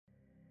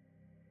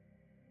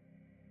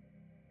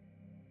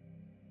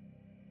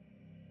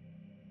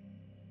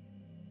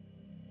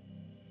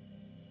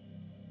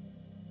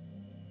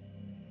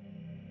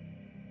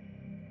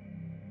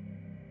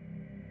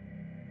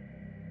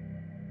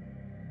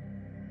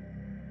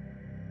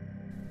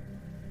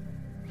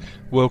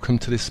Welcome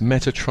to this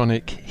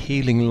Metatronic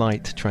Healing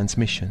Light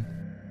transmission.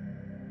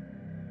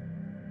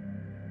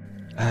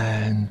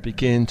 And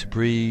begin to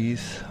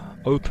breathe,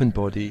 open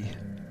body,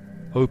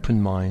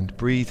 open mind,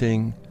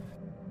 breathing.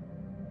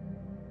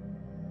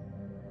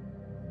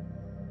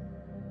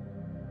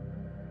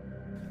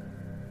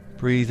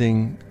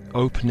 Breathing,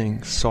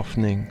 opening,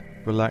 softening,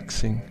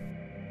 relaxing.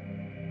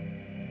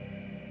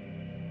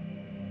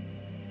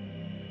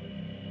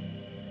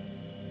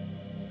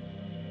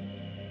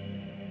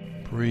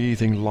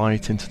 Breathing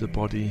light into the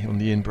body on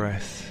the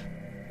in-breath.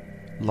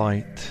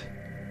 Light.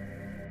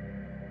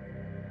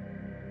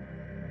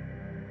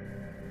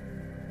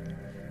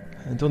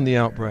 And on the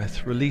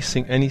out-breath,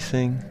 releasing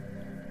anything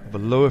of a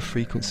lower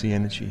frequency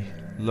energy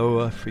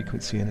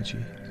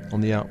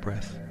on the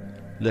out-breath.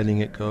 Letting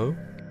it go.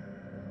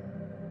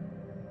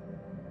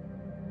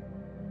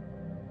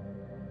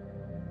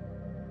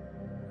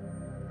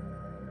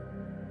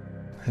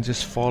 And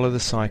just follow the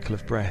cycle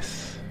of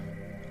breath.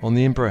 On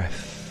the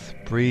in-breath,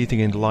 breathing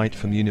in light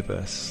from the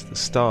universe, the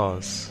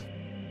stars,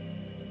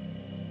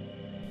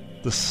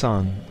 the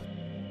sun.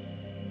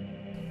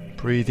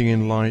 Breathing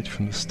in light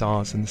from the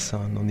stars and the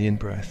sun on the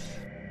in-breath.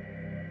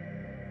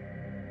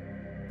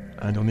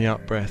 And on the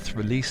out-breath,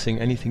 releasing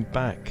anything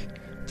back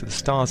to the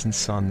stars and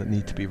sun that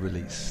need to be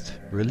released.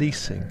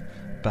 Releasing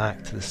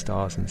back to the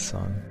stars and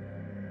sun.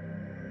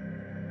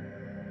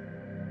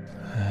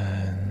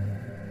 And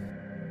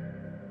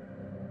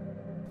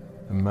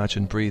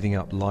imagine breathing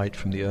up light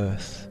from the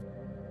earth.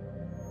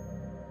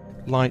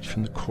 Light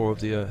from the core of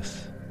the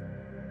earth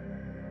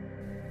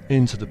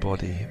into the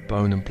body,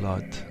 bone and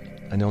blood,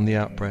 and on the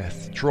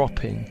out-breath,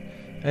 dropping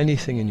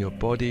anything in your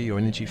body or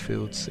energy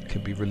fields that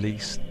can be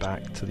released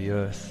back to the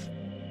earth,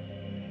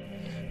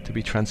 to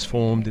be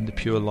transformed into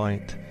pure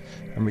light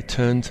and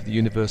return to the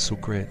universal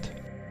grid.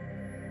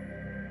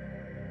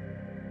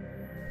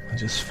 And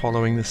just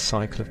following this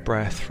cycle of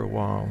breath for a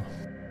while.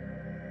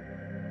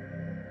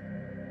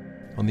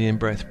 On the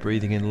in-breath,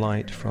 breathing in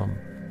light from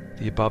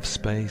the above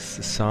space,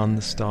 the sun,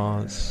 the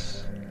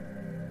stars,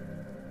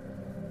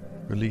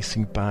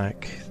 releasing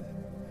back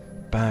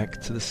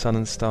to the sun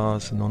and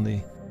stars, and on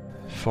the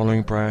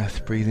following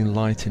breath, breathing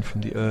light in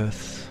from the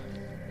earth,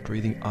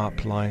 breathing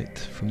up light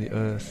from the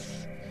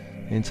earth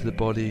into the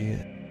body,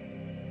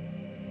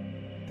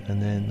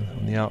 and then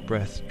on the out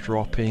breath,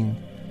 dropping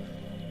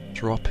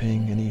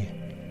any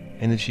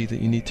energy that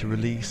you need to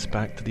release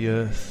back to the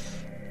earth.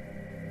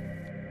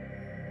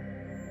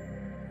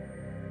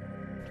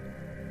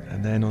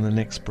 And then on the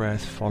next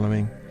breath,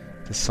 following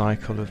the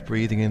cycle of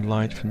breathing in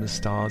light from the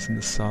stars and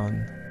the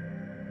sun.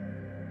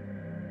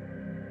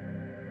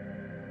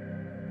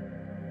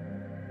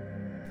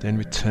 Then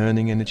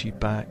returning energy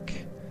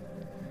back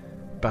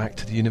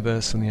to the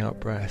universe on the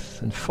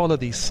out-breath. And follow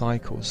these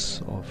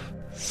cycles of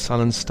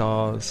sun and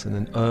stars, and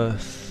then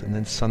earth, and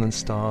then sun and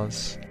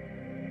stars.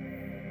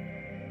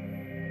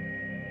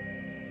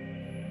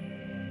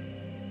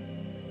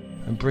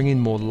 And bringing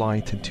more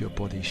light into your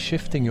body,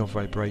 shifting your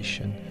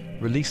vibration.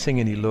 Releasing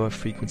any lower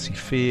frequency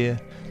fear,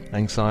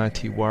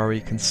 anxiety,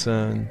 worry,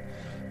 concern,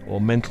 or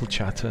mental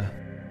chatter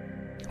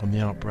on the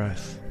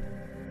out-breath.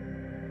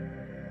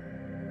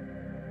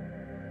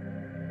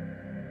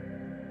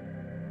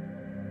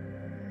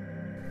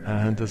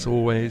 And as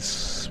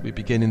always, we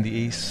begin in the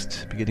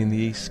east,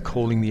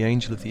 calling the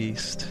angel of the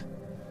east,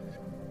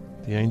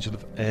 the angel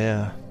of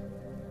air,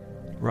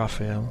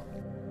 Raphael.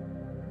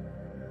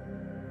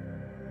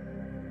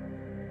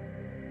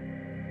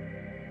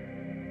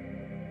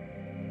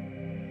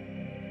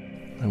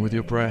 And with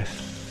your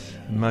breath,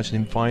 imagine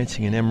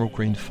inviting an emerald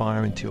green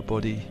fire into your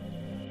body.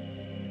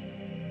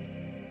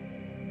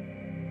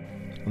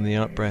 On the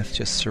out breath,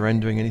 just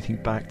surrendering anything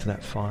back to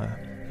that fire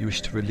you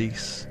wish to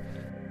release.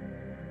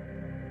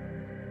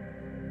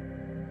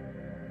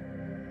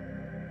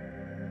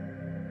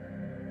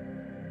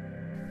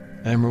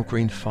 Emerald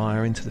green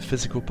fire into the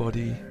physical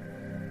body,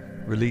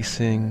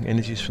 releasing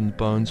energies from the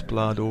bones,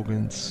 blood,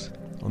 organs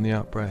on the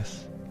out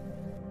breath.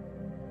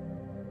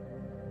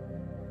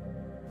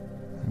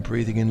 And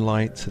breathing in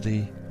light to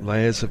the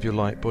layers of your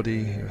light body,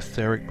 your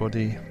etheric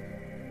body,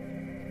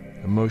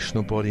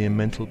 emotional body and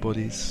mental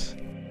bodies.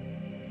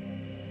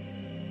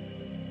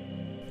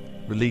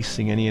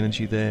 Releasing any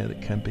energy there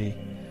that can be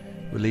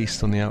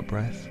released on the out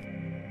breath.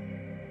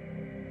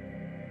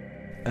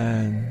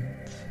 And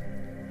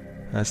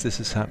as this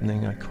is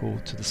happening, I call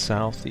to the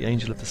south, the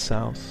angel of the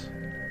south.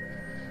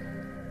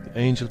 The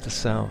angel of the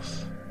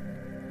south,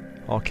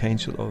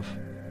 archangel of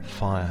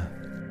fire.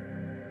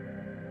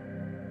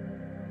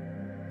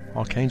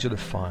 Archangel of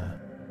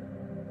fire.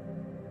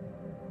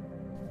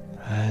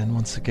 And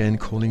once again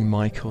calling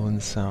Michael in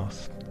the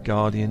south,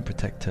 guardian,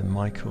 protector,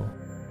 Michael.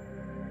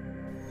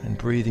 And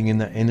breathing in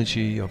that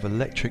energy of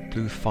electric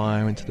blue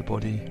fire into the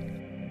body.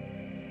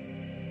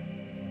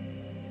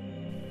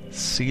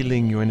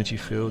 Sealing your energy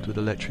field with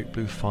electric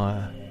blue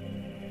fire.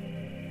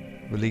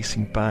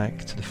 Releasing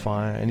back to the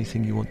fire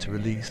anything you want to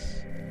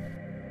release.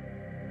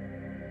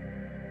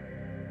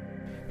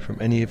 From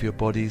any of your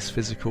body's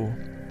physical,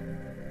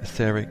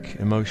 etheric,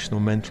 emotional,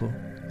 mental,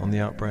 on the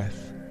out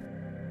breath.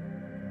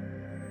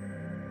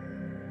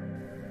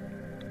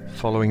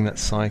 following that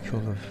cycle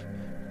of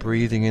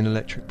breathing in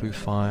electric blue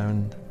fire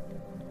and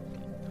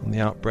on the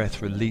out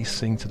breath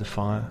releasing to the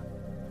fire.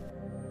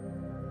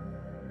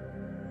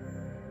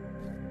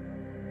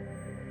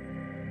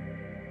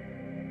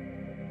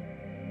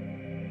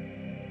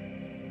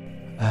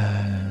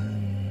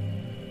 And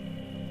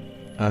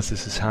as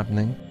this is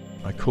happening,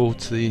 I call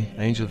to the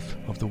angel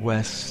of the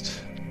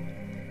West,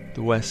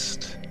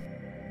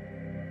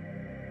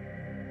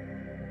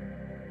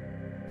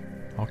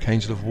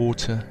 Archangel of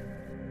Water,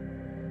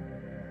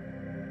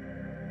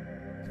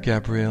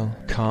 Gabriel,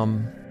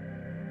 come.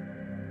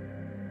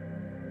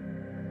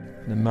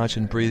 And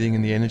imagine breathing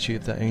in the energy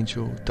of that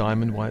angel,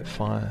 diamond white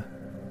fire,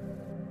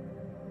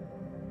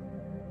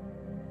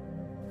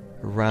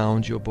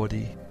 around your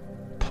body,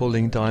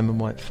 pulling diamond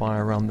white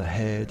fire around the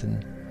head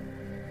and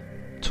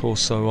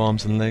torso,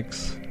 arms and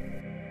legs,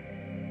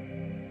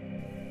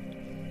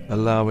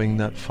 allowing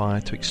that fire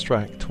to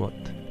extract what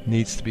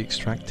needs to be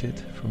extracted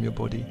from your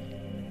body,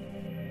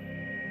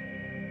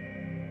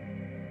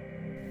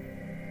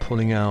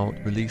 pulling out,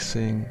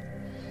 releasing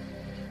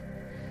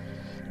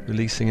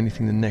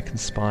anything in the neck and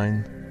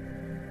spine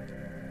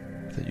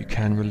that you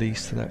can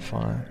release to that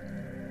fire.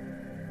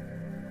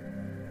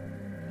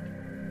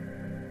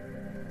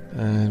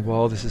 And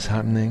while this is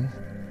happening,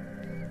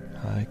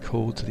 I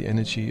call to the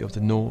energy of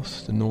the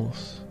North,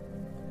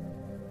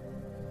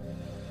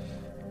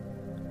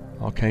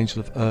 Archangel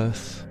of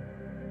Earth,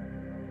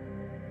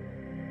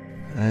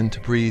 and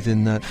to breathe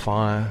in that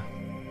fire,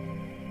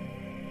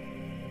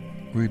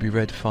 ruby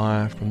red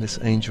fire from this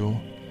angel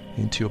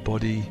into your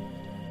body,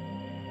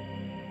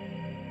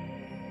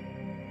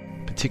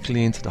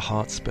 particularly into the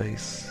heart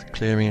space,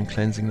 clearing and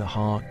cleansing the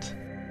heart,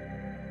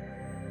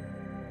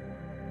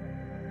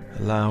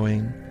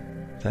 allowing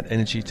that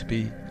energy to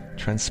be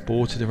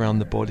transported around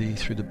the body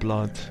through the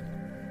blood,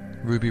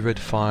 ruby red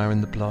fire in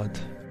the blood,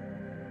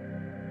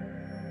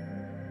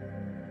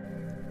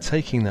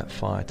 taking that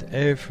fire to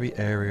every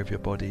area of your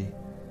body,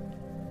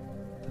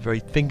 the very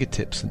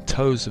fingertips and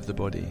toes of the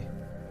body,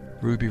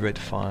 ruby red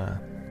fire.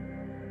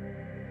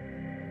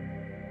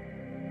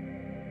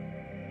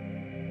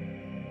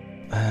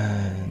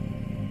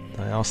 And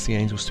I ask the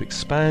angels to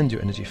expand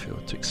your energy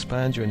field,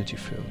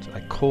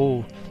 I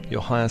call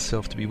your higher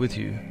self to be with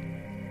you.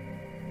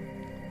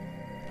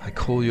 I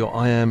call your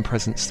I Am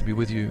presence to be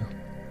with you,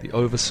 the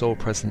Oversoul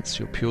presence,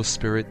 your pure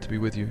spirit to be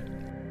with you.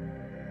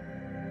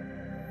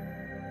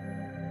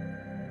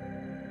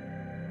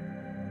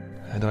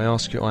 And I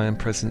ask your I Am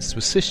presence to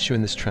assist you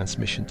in this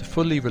transmission to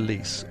fully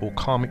release all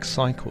karmic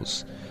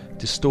cycles,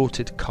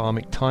 distorted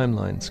karmic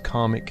timelines,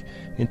 karmic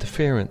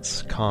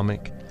interference,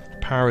 karmic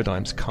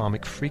paradigms,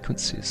 karmic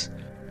frequencies,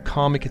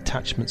 karmic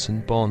attachments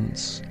and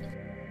bonds.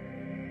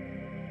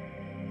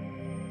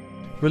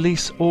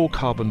 Release all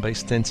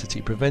carbon-based density,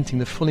 preventing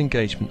the full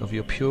engagement of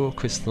your pure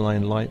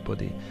crystalline light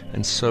body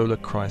and solar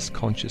Christ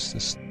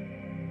consciousness.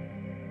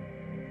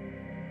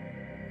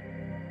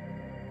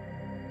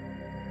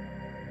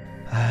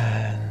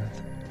 And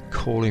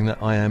calling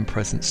that I Am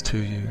presence to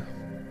you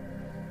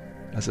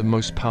as a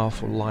most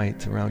powerful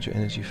light around your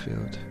energy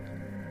field.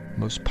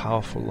 Most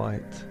powerful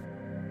light.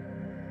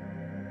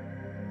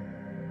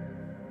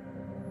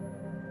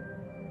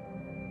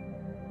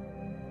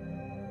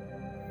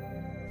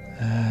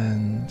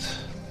 And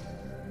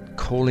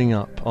calling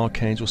up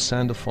Archangel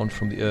Sandalphon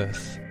from the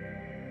earth,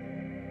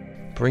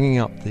 bringing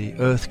up the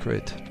earth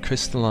grid,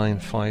 crystalline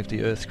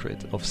 5D earth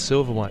grid of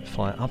silver white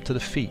fire up to the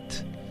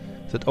feet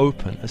that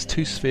open as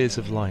two spheres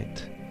of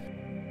light.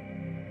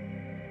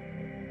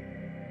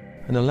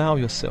 And allow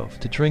yourself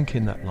to drink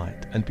in that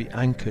light and be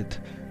anchored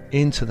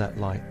into that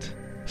light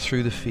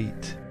through the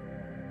feet.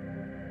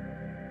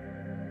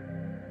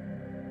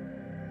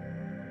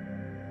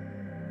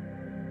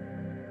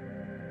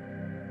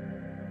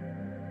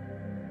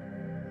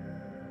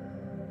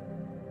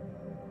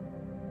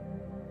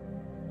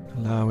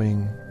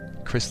 Allowing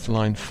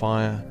crystalline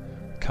fire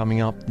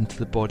coming up into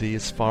the body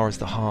as far as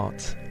the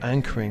heart,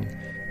 anchoring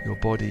your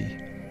body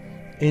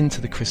into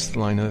the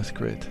crystalline earth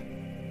grid.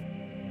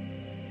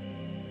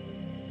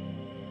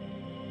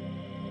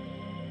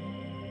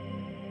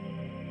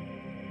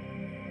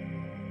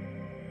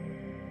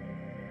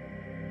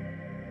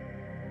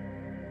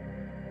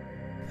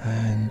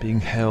 And being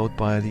held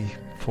by the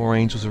four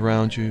angels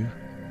around you,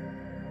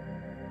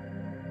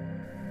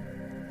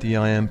 the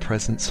I Am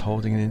presence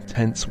holding an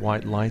intense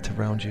white light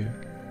around you,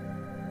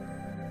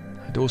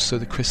 and also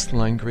the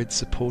crystalline grid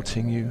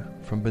supporting you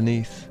from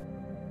beneath.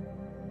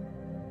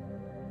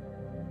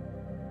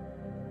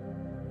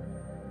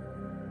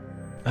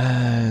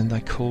 And I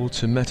call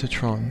to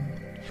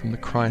Metatron from the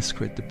Christ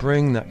grid to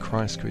bring that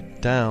Christ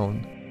grid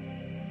down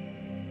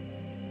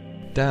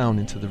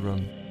into the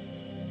room.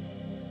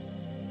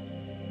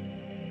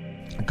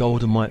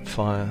 Golden white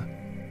fire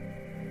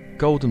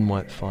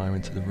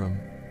into the room.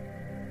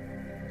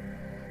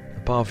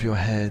 Above your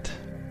head,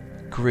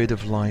 grid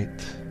of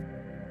light,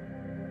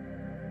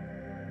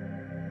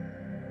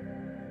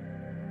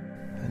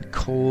 and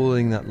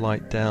calling that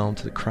light down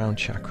to the crown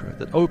chakra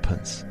that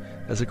opens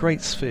as a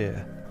great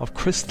sphere of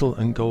crystal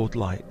and gold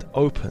light,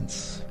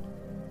 opens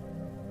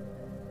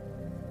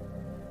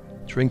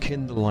Drink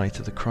in the light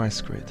of the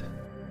Christ grid.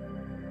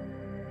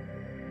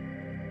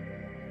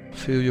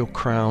 Feel your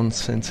crown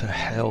center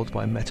held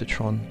by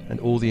Metatron and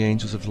all the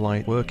angels of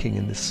light working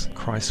in this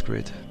Christ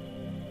grid.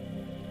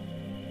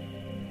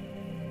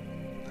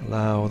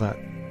 Allow that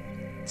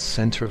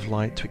center of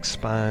light to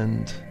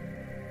expand,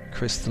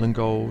 crystal and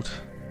gold,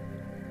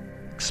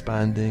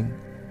 expanding,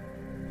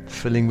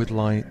 filling with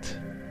light.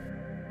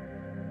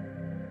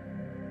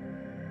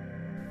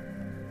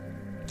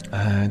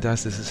 And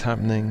as this is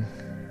happening,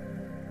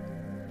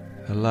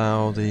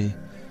 allow the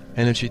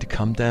energy to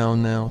come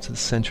down now to the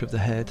center of the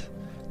head,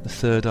 the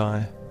third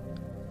eye,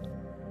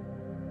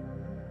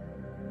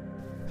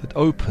 that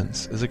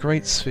opens as a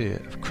great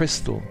sphere of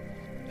crystal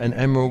and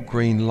emerald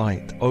green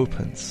light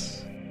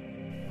opens.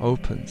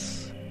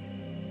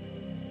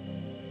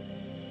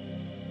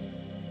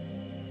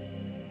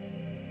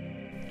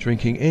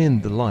 Drinking in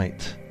the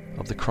light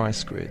of the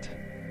Christ grid,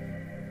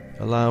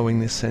 allowing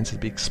this center to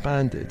be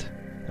expanded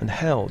and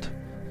held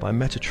by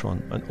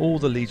Metatron and all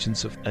the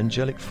legions of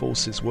angelic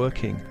forces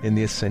working in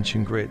the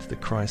Ascension grid, the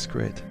Christ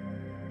grid.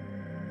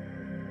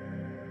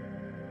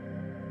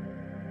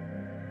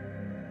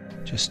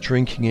 Just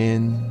drinking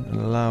in and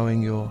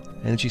allowing your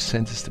energy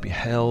centers to be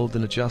held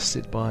and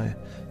adjusted by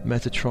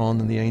Metatron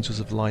and the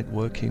angels of light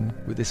working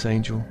with this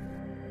angel.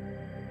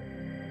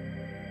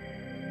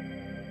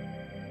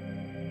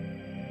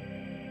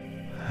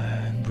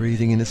 And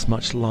breathing in as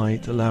much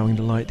light, allowing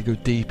the light to go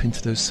deep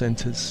into those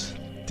centers,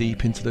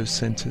 deep into those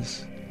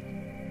centers.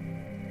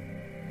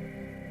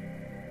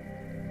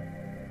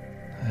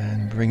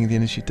 And bringing the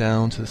energy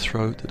down to the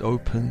throat that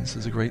opens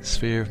as a great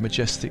sphere of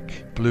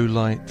majestic blue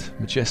light,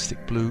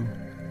 majestic blue.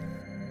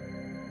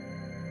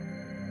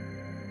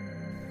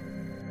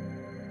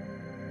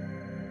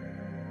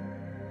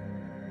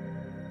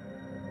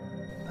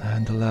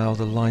 And allow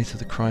the light of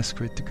the Christ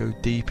grid to go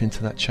deep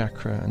into that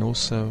chakra, and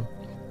also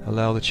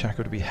allow the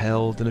chakra to be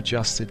held and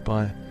adjusted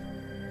by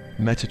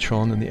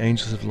Metatron and the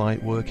angels of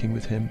light working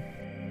with him.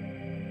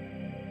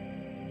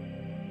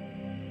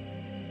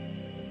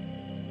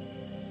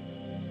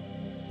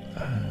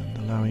 And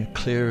allowing a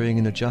clearing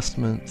and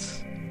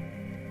adjustment,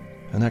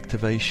 an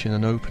activation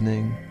and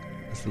opening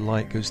as the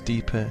light goes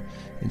deeper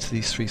into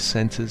these three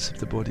centers of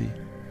the body,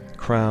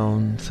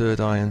 crown, third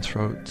eye and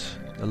throat,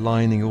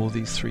 aligning all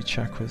these three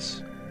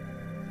chakras.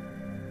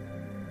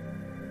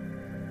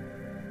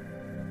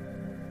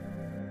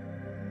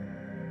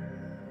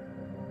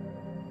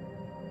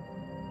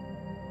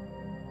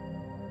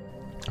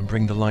 And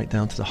bring the light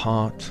down to the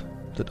heart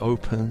that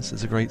opens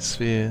as a great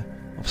sphere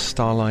of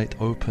starlight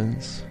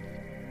opens.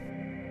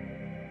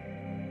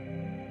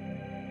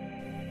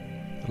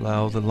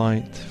 Allow the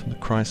light from the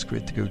Christ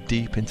grid to go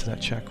deep into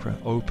that chakra,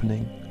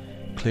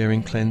 opening,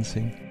 clearing,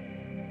 cleansing.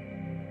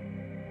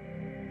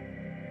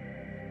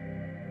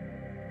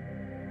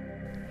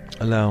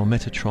 Allow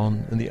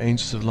Metatron and the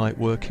angels of light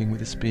working with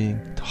this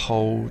being to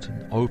hold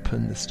and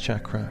open this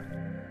chakra.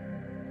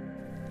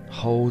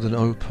 Hold and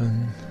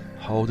open,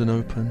 hold and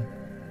open.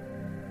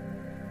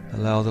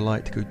 Allow the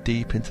light to go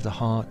deep into the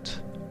heart.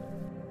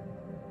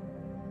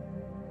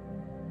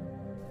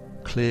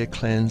 Clear,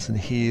 cleanse and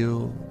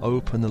heal.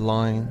 Open the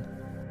line.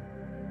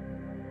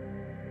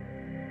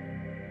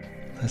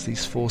 As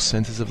these four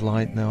centers of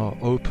light now are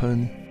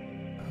open,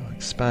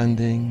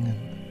 expanding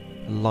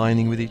and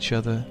aligning with each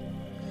other.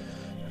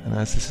 And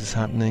as this is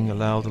happening,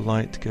 allow the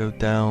light to go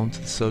down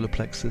to the solar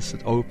plexus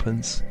that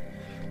opens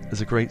as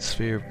a great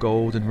sphere of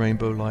gold and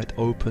rainbow light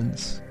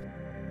opens.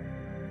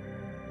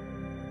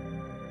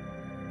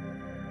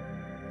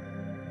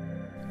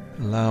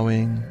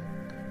 Allowing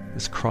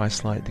this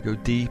Christ light to go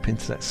deep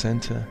into that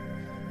center,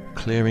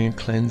 clearing and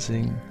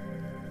cleansing,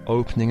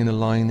 opening and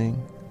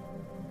aligning,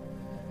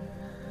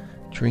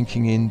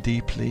 drinking in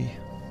deeply,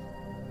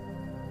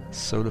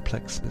 solar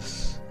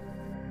plexus,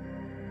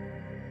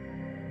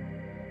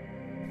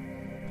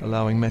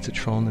 allowing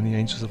Metatron and the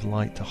angels of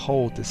light to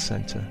hold this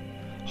center,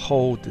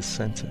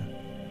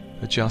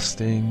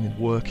 adjusting and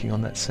working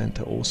on that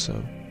center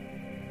also.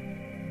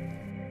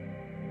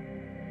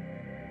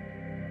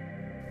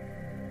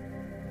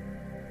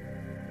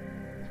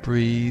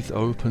 Breathe,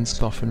 open,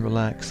 soften,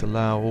 relax.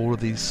 Allow all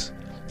of these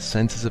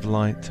centers of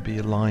light to be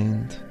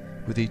aligned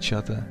with each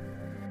other.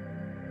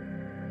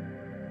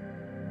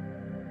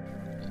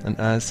 And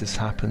as this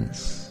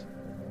happens,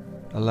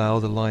 allow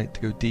the light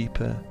to go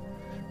deeper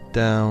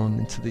down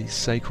into the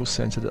sacral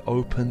center that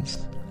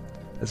opens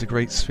as a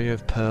great sphere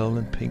of pearl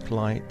and pink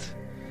light.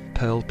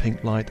 Pearl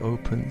pink light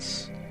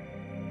opens.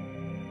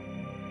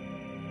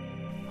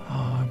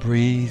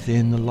 Breathe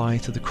in the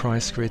light of the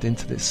Christ grid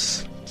into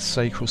this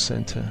sacral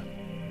center.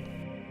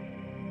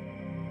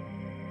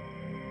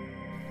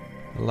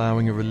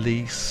 Allowing a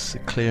release, a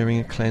clearing,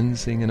 a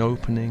cleansing, an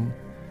opening,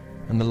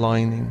 and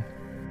aligning.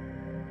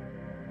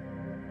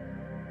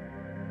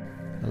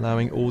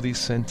 Allowing all these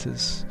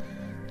centers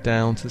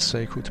down to the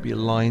sacral to be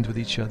aligned with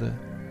each other.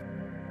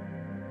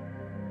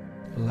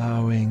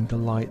 Allowing the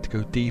light to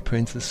go deeper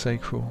into the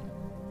sacral.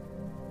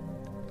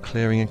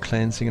 Clearing and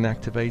cleansing and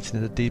activating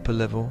at a deeper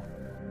level.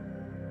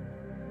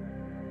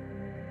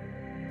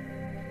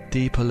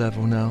 deeper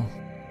level now.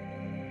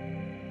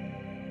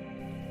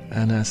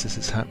 And as this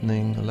is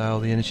happening, allow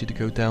the energy to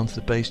go down to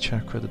the base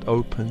chakra that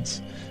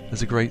opens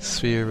as a great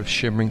sphere of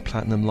shimmering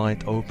platinum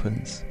light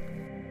opens.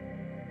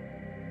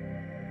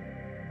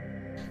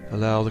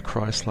 Allow the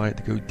Christ light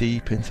to go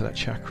deep into that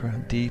chakra,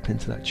 deep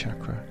into that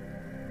chakra.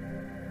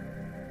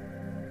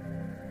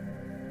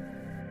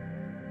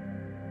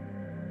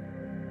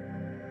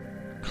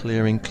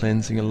 Clearing,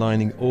 cleansing,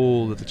 aligning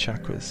all of the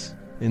chakras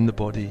in the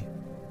body.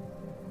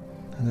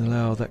 And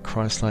allow that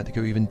Christ light to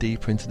go even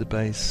deeper into the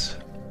base,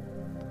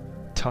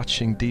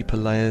 touching deeper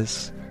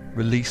layers,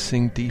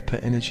 releasing deeper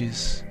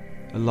energies,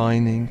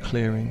 aligning,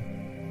 clearing,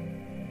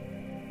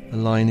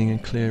 aligning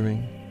and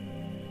clearing.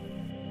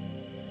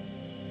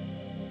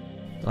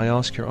 I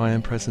ask your I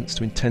Am Presence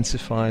to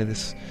intensify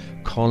this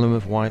column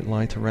of white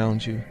light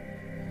around you,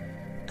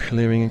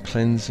 clearing and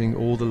cleansing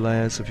all the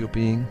layers of your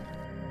being.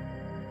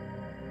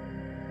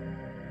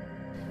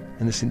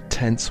 And this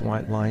intense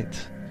white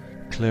light,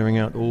 clearing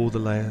out all the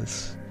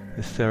layers,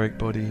 etheric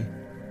body,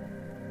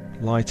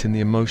 light in the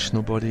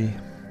emotional body,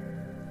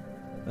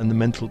 and the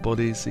mental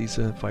bodies. These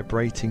are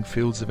vibrating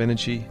fields of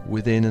energy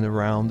within and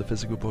around the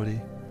physical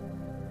body.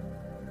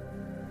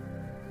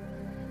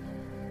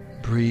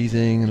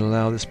 Breathing and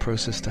allow this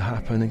process to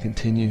happen and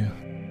continue.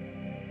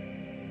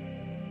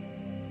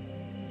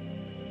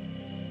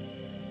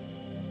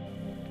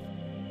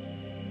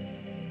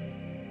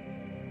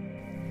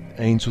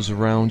 Angels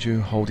around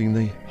you holding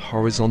the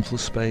horizontal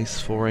space,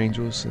 4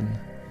 angels, and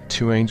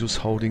 2 angels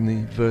holding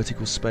the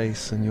vertical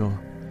space, and your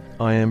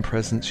I Am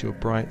Presence, your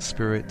bright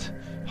spirit,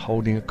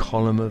 holding a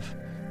column of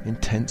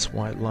intense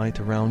white light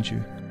around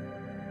you.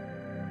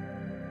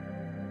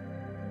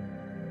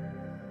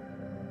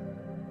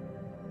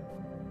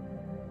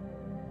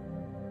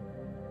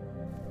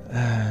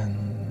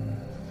 And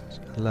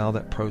allow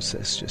that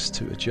process just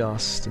to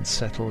adjust and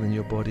settle in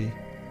your body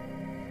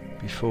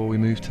before we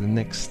move to the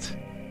next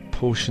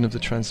portion of the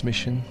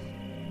transmission.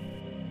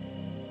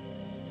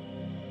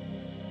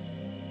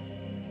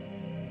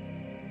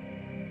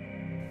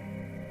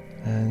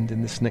 And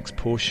in this next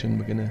portion,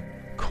 we're going to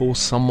call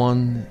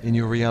someone in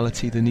your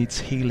reality that needs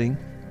healing.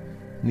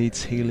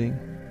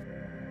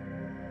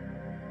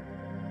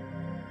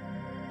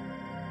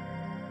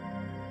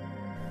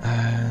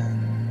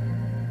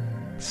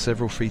 And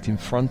several feet in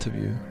front of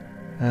you,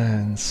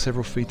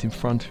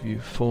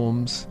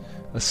 forms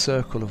a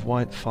circle of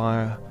white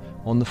fire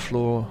on the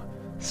floor,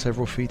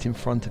 several feet in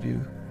front of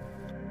you.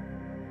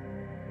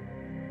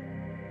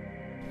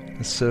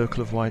 A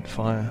circle of white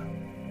fire.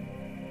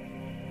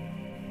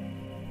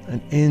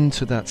 And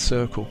into that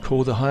circle,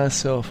 call the higher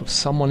self of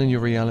someone in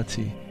your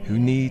reality who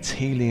needs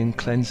healing and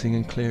cleansing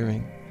and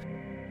clearing.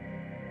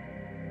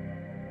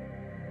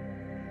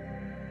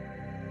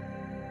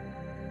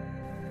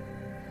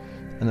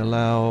 And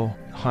allow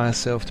higher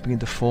self to begin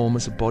to form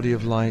as a body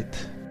of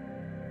light.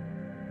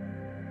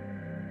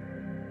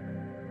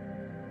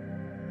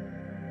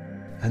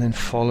 And then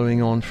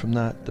following on from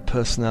that, the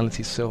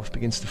personality self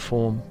begins to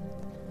form.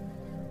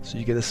 So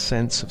you get a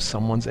sense of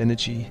someone's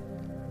energy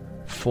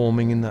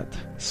forming in that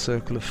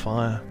circle of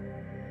fire.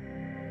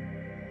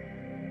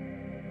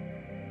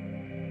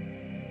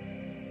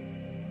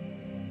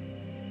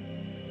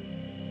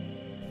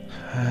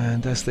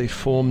 And as they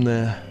form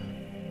there,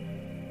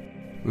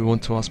 we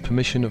want to ask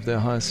permission of their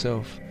higher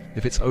self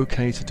if it's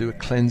okay to do a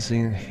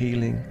cleansing and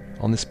healing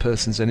on this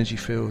person's energy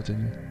field,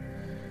 and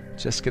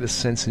just get a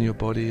sense in your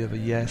body of a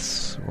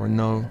yes or a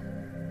no.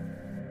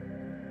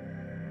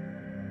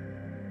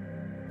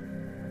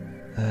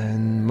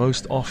 And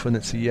most often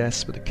it's a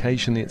yes, but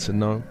occasionally it's a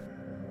no.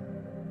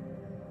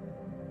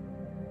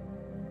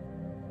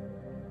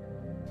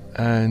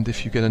 And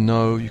if you get a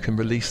no, you can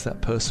release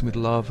that person with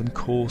love and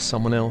call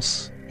someone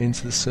else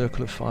into the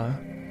circle of fire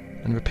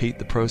and repeat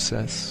the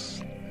process.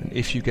 And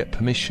if you get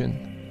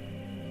permission,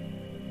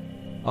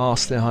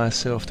 ask their higher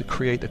self to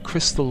create a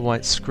crystal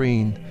white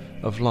screen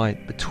of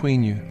light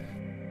between you.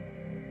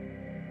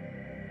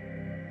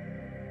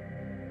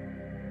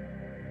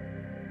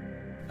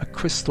 A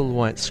crystal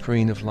white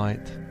screen of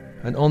light,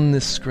 and on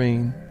this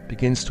screen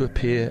begins to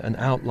appear an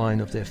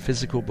outline of their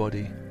physical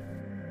body.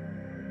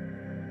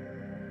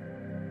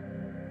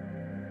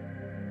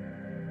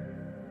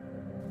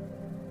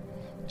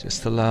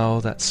 Just allow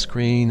that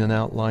screen and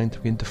outline to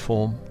begin to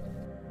form.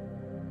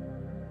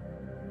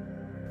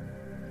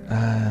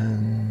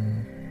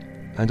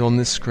 And on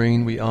this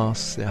screen we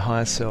ask their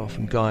higher self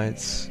and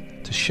guides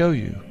to show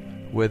you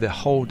where they're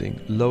holding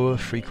lower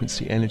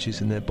frequency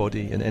energies in their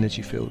body and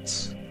energy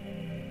fields.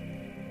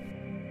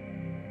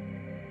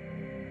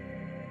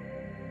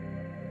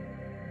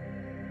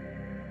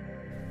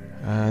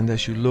 And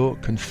as you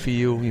look and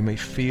feel, you may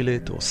feel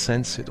it or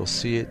sense it or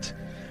see it.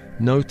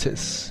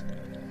 Notice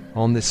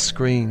on this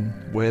screen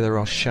where there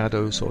are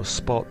shadows or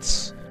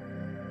spots,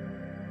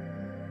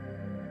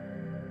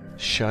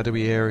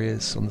 shadowy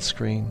areas on the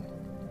screen.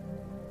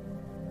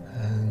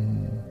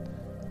 And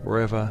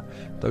wherever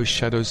those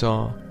shadows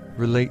are,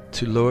 relate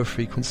to lower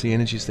frequency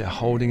energies they're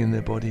holding in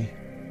their body.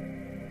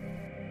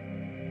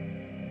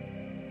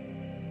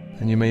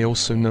 And you may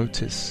also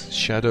notice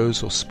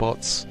shadows or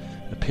spots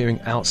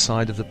appearing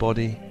outside of the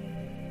body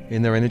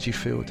in their energy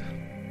field.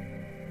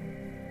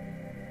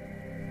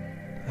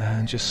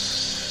 And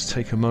just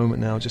take a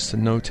moment now just to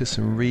notice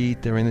and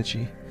read their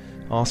energy,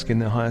 asking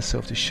their higher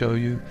self to show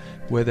you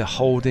where they're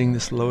holding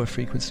this lower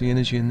frequency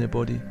energy in their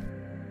body.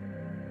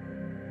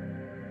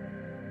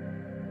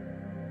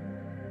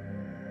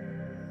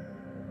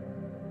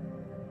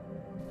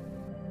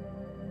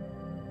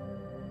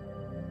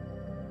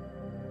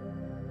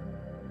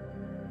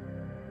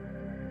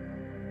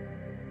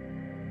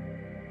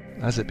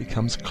 As it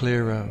becomes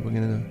clearer, we're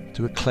going to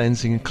do a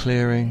cleansing and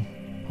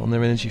clearing on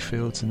their energy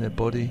fields in their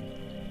body.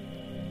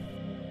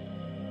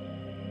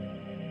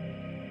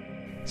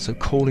 So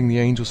calling the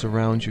angels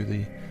around you,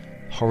 the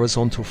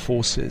horizontal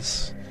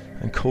forces,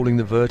 and calling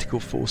the vertical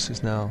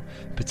forces now,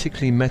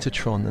 particularly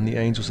Metatron and the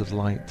angels of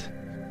light,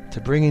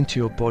 to bring into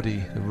your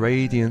body the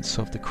radiance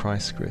of the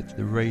Christ grid,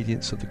 the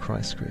radiance of the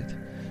Christ grid,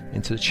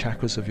 into the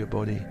chakras of your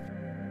body.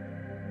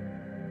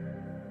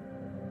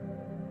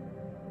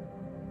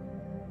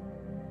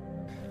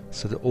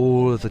 So that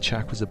all of the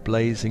chakras are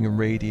blazing and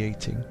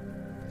radiating.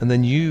 And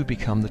then you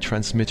become the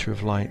transmitter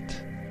of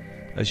light.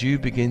 As you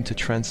begin to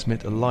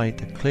transmit a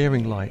light, a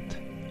clearing light,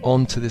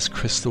 onto this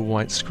crystal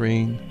white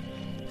screen,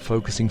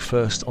 focusing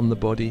first on the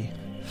body,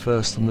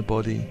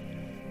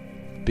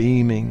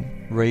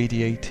 beaming,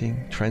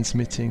 radiating,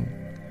 transmitting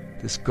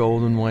this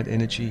golden white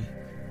energy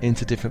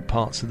into different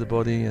parts of the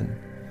body. And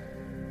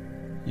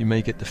you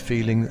may get the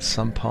feeling that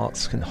some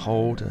parts can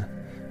hold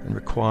and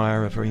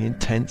require a very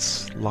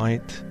intense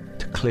light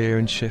to clear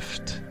and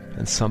shift,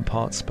 and some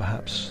parts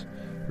perhaps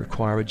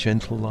require a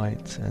gentle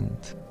light,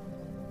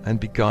 and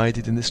be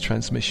guided in this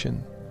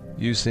transmission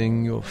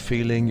using your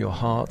feeling, your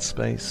heart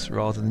space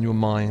rather than your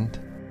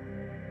mind.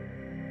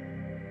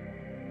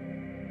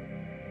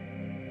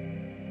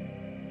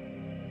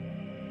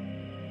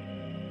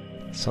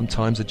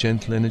 Sometimes a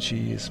gentle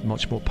energy is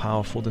much more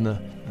powerful than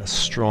a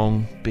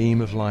strong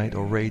beam of light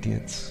or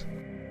radiance.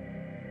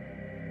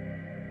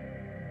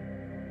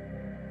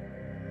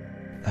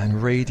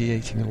 And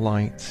radiating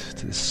light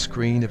to this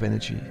screen of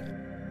energy,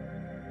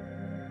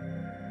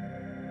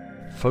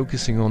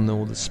 focusing on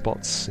all the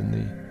spots in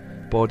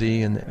the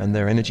body and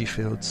their energy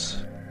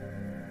fields.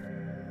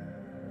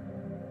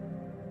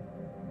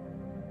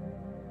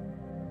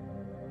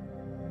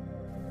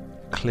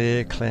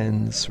 Clear,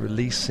 cleanse,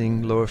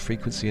 releasing lower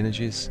frequency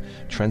energies,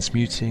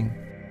 transmuting,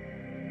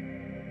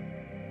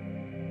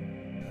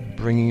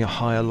 bringing a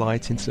higher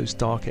light into those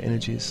darker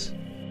energies.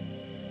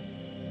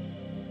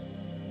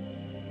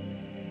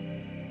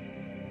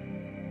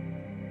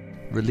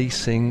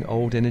 Releasing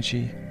old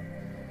energy,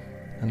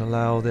 and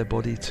allow their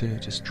body to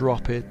just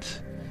drop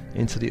it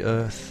into the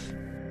earth,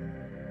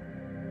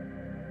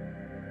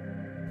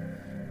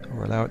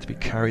 or allow it to be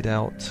carried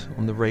out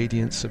on the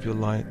radiance of your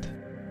light.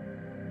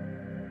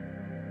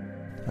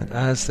 And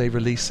as they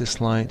release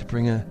this light,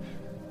 bring a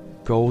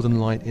golden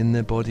light in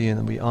their body,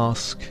 and we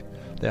ask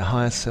their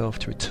higher self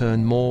to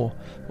return more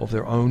of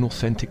their own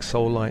authentic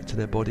soul light to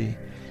their body.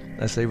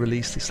 As they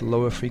release this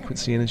lower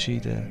frequency energy,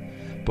 their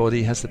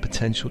body has the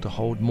potential to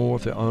hold more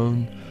of their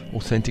own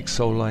authentic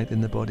soul light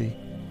in the body.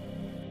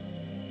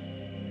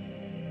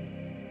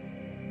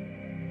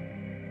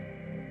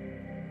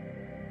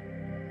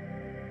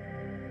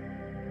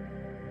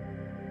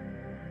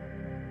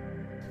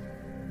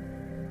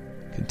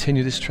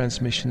 Continue this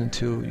transmission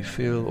until you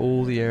feel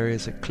all the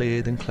areas are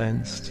cleared and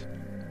cleansed.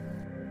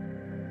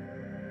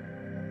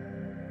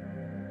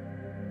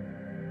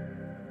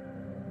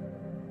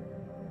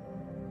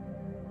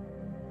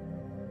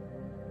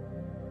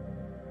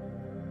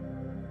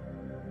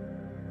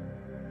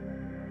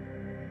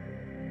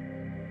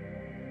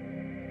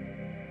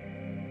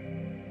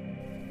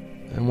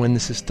 And when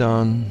this is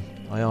done,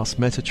 I ask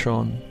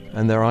Metatron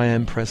and their I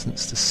Am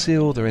presence to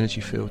seal their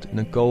energy field in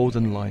a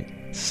golden light,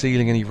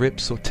 sealing any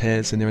rips or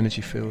tears in their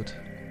energy field.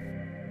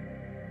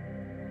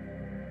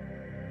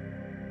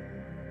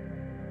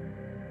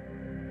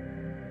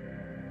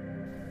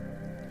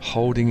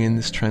 Holding in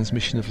this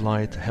transmission of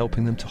light,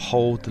 helping them to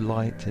hold the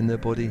light in their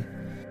body.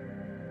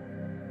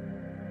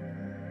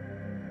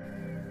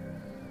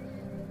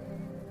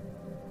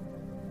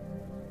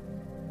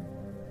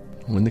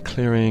 When the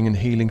clearing and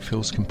healing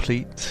feels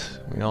complete,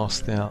 we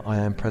ask their I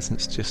Am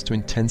presence just to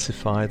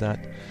intensify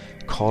that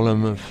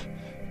column of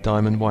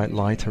diamond white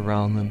light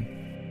around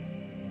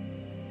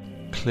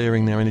them,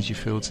 clearing their energy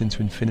fields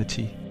into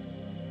infinity.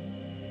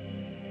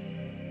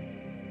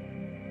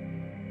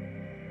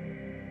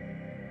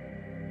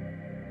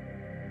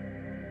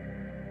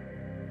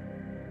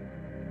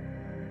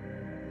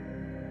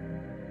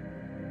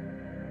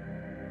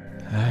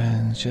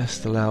 And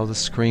just allow the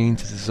screen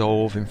to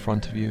dissolve in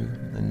front of you,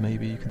 and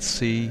maybe you can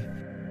see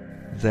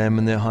them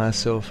and their higher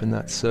self in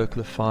that circle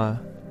of fire.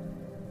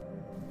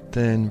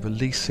 Then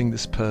releasing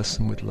this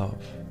person with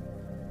love.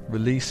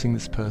 Releasing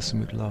this person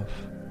with love.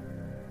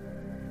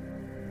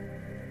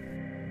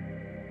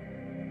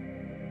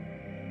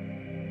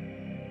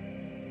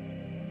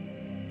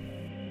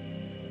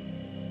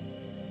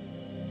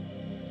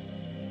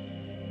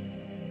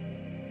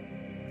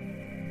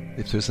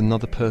 If there's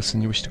another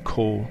person you wish to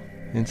call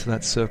into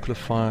that circle of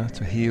fire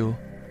to heal,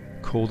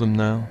 call them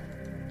now.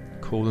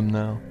 Call them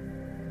now.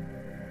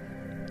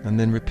 And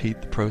then repeat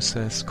the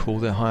process. Call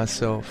their higher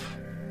self,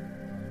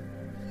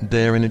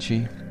 their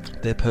energy,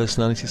 their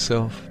personality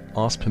self.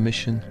 Ask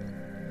permission.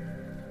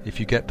 If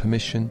you get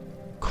permission,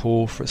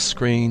 call for a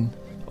screen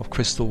of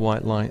crystal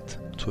white light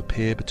to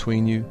appear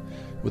between you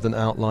with an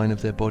outline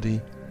of their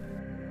body.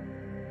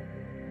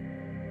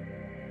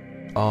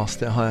 Ask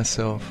their higher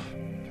self,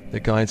 their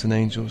guides and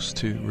angels,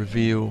 to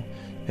reveal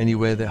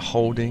anywhere they're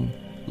holding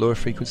lower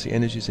frequency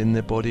energies in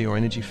their body or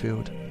energy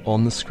field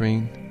on the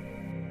screen.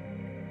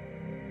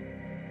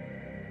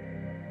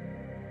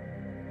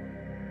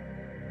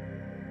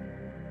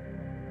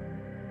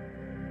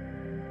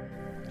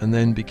 And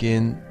then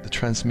begin the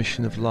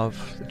transmission of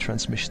love, the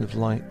transmission of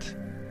light,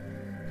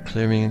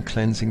 clearing and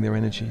cleansing their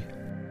energy.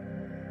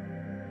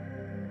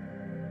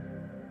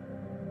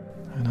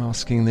 And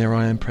asking their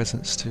I Am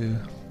Presence to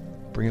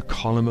bring a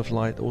column of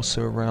light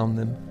also around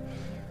them,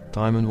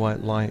 diamond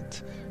white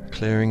light,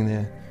 clearing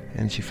their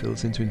energy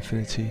fields into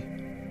infinity.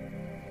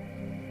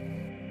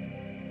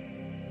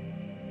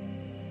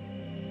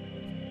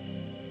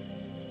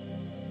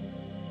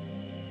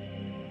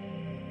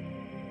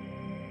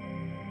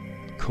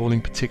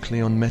 Calling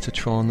particularly on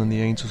Metatron and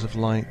the angels of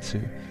light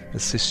to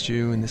assist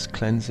you in this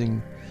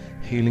cleansing,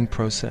 healing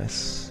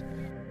process.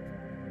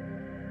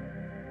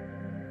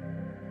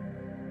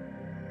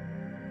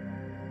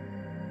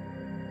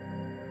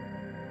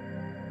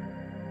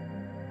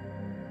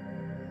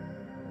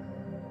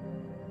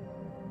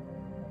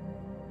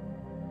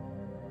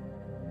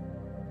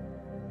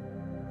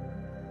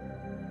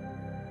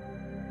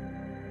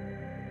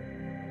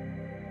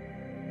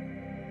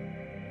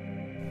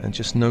 And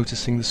just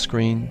noticing the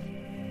screen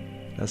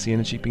as the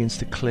energy begins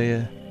to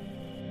clear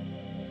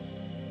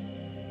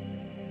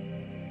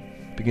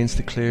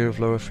of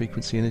lower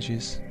frequency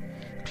energies,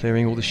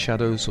 clearing all the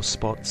shadows or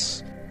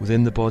spots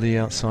within the body,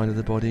 outside of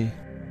the body.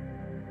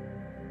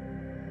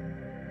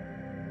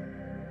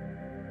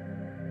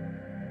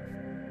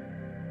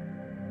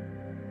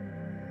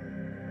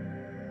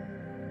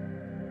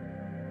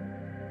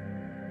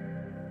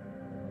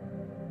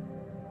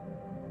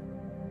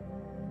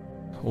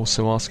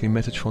 Also asking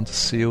Metatron to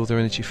seal their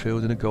energy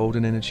field in a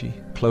golden energy,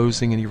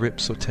 closing any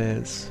rips or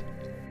tears.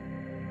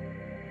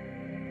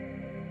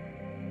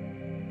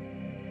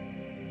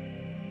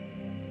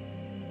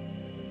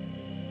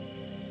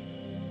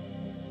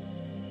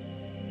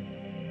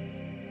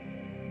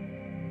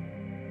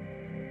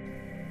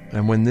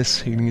 And when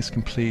this healing is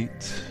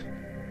complete,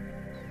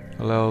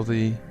 allow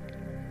the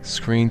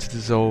screen to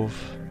dissolve.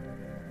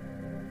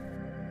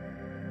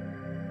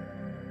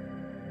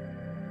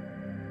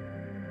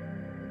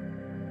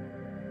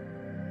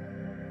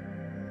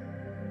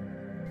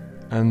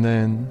 And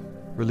then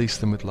release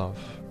them with love.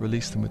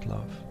 Release them with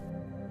love.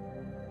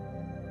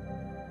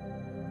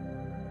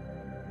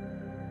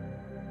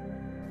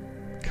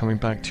 Coming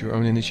back to your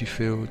own energy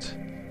field,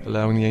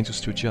 allowing the angels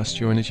to adjust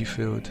your energy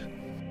field,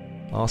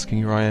 asking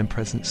your I Am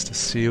Presence to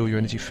seal your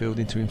energy field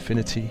into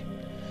infinity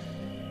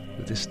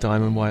with this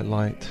diamond white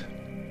light.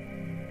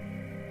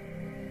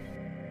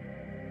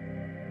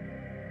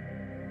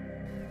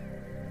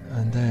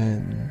 And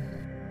then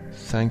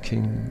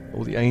thanking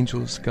all the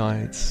angels,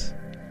 guides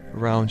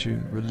around you,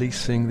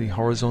 releasing the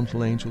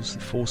horizontal angels, the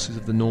forces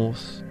of the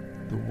north,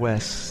 the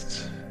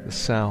west, the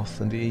south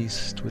and the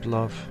east with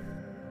love.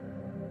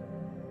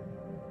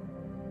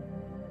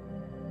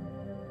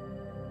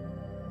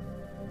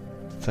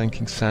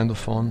 Thanking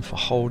Sandalphon for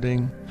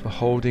holding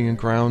and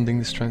grounding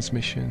this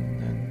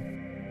transmission,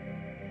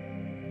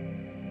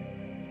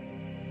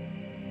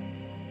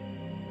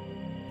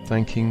 and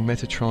thanking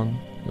Metatron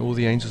and all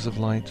the angels of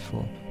light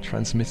for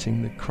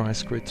transmitting the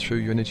Christ grid through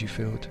your energy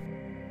field.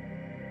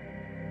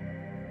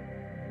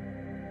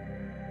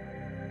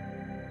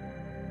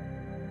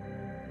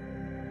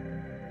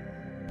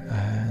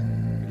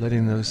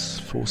 Letting those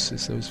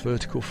forces, those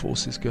vertical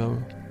forces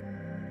go.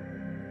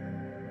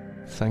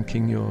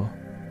 Thanking your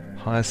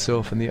higher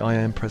self and the I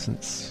Am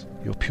Presence,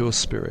 your pure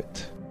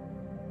spirit.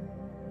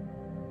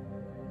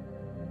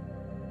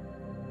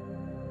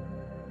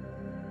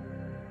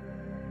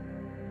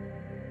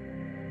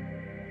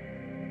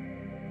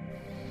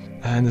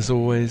 And as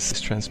always, this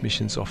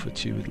transmission is offered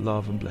to you with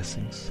love and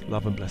blessings.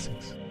 Love and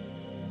blessings.